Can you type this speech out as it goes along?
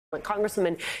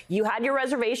Congresswoman, you had your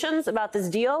reservations about this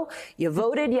deal. You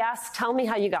voted yes. Tell me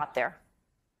how you got there.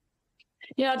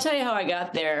 Yeah, I'll tell you how I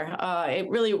got there. It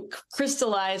really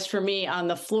crystallized for me on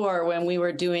the floor when we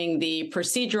were doing the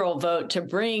procedural vote to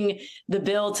bring the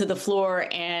bill to the floor,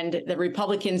 and the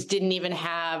Republicans didn't even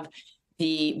have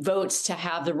the votes to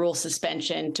have the rule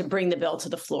suspension to bring the bill to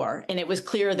the floor. And it was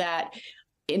clear that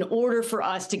in order for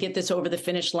us to get this over the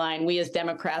finish line, we as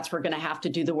Democrats were going to have to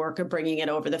do the work of bringing it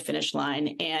over the finish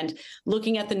line. And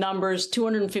looking at the numbers,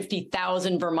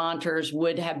 250,000 Vermonters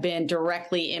would have been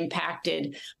directly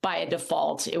impacted by a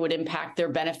default. It would impact their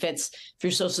benefits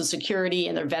through Social Security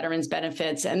and their veterans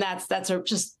benefits. And that's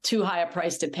just too high a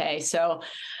price to pay. So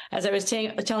as I was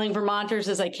telling Vermonters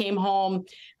as I came home,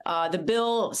 the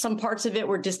bill, some parts of it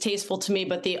were distasteful to me,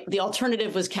 but the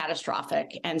alternative was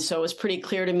catastrophic. And so it was pretty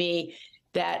clear to me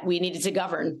that we needed to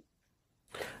govern.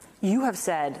 You have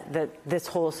said that this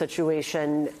whole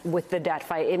situation with the debt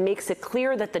fight, it makes it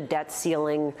clear that the debt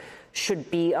ceiling should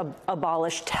be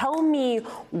abolished. Tell me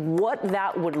what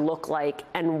that would look like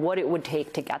and what it would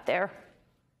take to get there.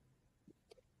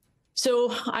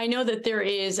 So I know that there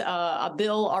is a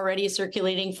bill already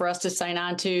circulating for us to sign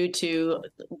on to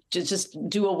just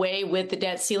do away with the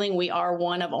debt ceiling. We are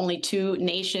one of only 2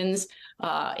 nations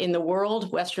in the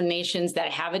world, Western nations,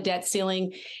 that have a debt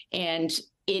ceiling. And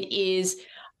it is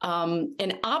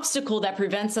an obstacle that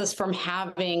prevents us from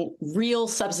having real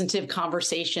substantive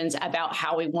conversations about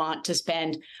how we want to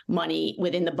spend money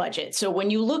within the budget. So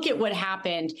when you look at what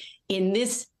happened in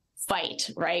this fight,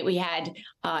 right? We had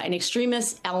an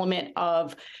extremist element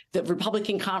of the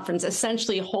Republican conference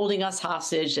essentially holding us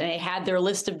hostage, and they had their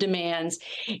list of demands.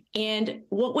 And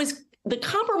what was the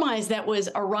compromise that was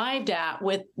arrived at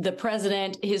with the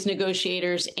president, his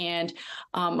negotiators, and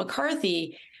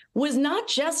McCarthy was not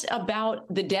just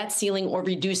about the debt ceiling or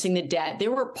reducing the debt.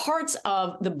 There were parts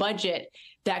of the budget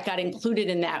that got included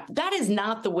in that. That is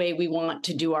not the way we want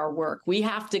to do our work. We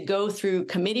have to go through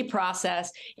committee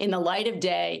process in the light of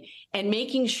day and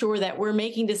making sure that we're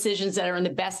making decisions that are in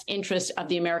the best interest of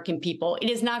the American people.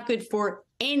 It is not good for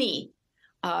any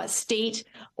state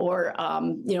or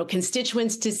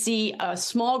constituents to see a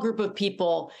small group of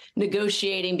people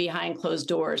negotiating behind closed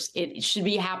doors. It should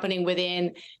be happening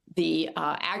within the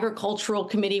Agricultural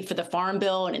Committee for the Farm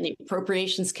Bill and in the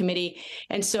Appropriations Committee.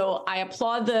 And so I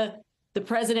applaud the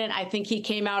president. I think he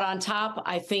came out on top.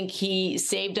 I think he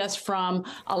saved us from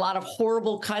a lot of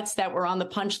horrible cuts that were on the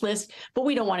punch list, but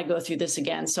we don't want to go through this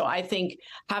again. So I think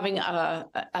having a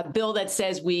bill that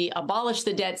says we abolish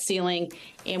the debt ceiling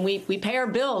and we pay our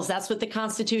bills, that's what the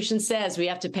Constitution says. We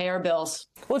have to pay our bills.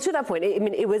 Well, to that point, I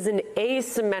mean, it was an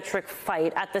asymmetric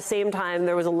fight. At the same time,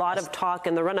 there was a lot of talk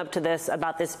in the run-up to this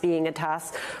about this being a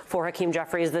task for Hakeem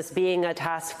Jeffries, this being a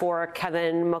task for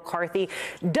Kevin McCarthy.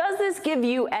 Does this give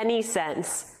you any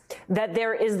sense that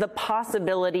there is the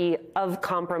possibility of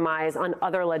compromise on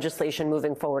other legislation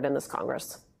moving forward in this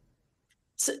Congress?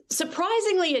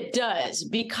 Surprisingly, it does,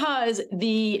 because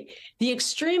the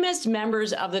extremist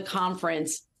members of the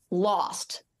conference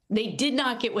lost. They did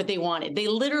not get what they wanted. They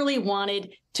literally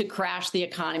wanted to crash the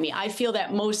economy. I feel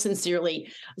that most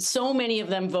sincerely. So many of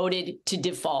them voted to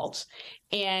default.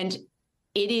 And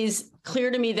it is clear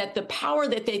to me that the power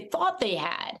that they thought they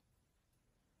had,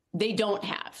 they don't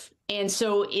have. And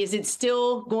so is it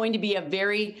still going to be a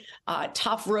very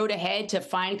tough road ahead to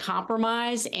find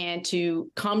compromise and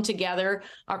to come together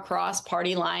across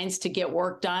party lines to get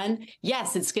work done?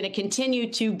 Yes, it's going to continue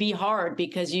to be hard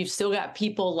because you've still got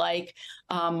people like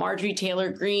Marjorie Taylor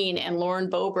Greene and Lauren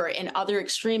Boebert and other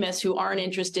extremists who aren't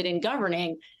interested in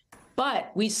governing.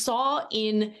 But we saw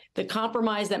in the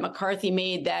compromise that McCarthy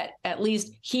made that at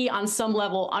least he, on some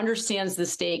level, understands the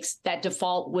stakes, that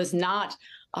default was not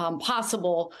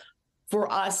possible for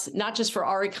us, not just for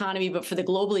our economy, but for the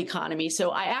global economy. So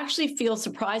I actually feel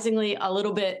surprisingly a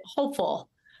little bit hopeful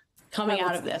coming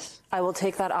out of this. I will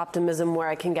take that optimism where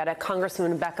I can get it.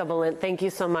 Congresswoman Becca Balint, thank you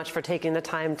so much for taking the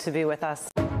time to be with us.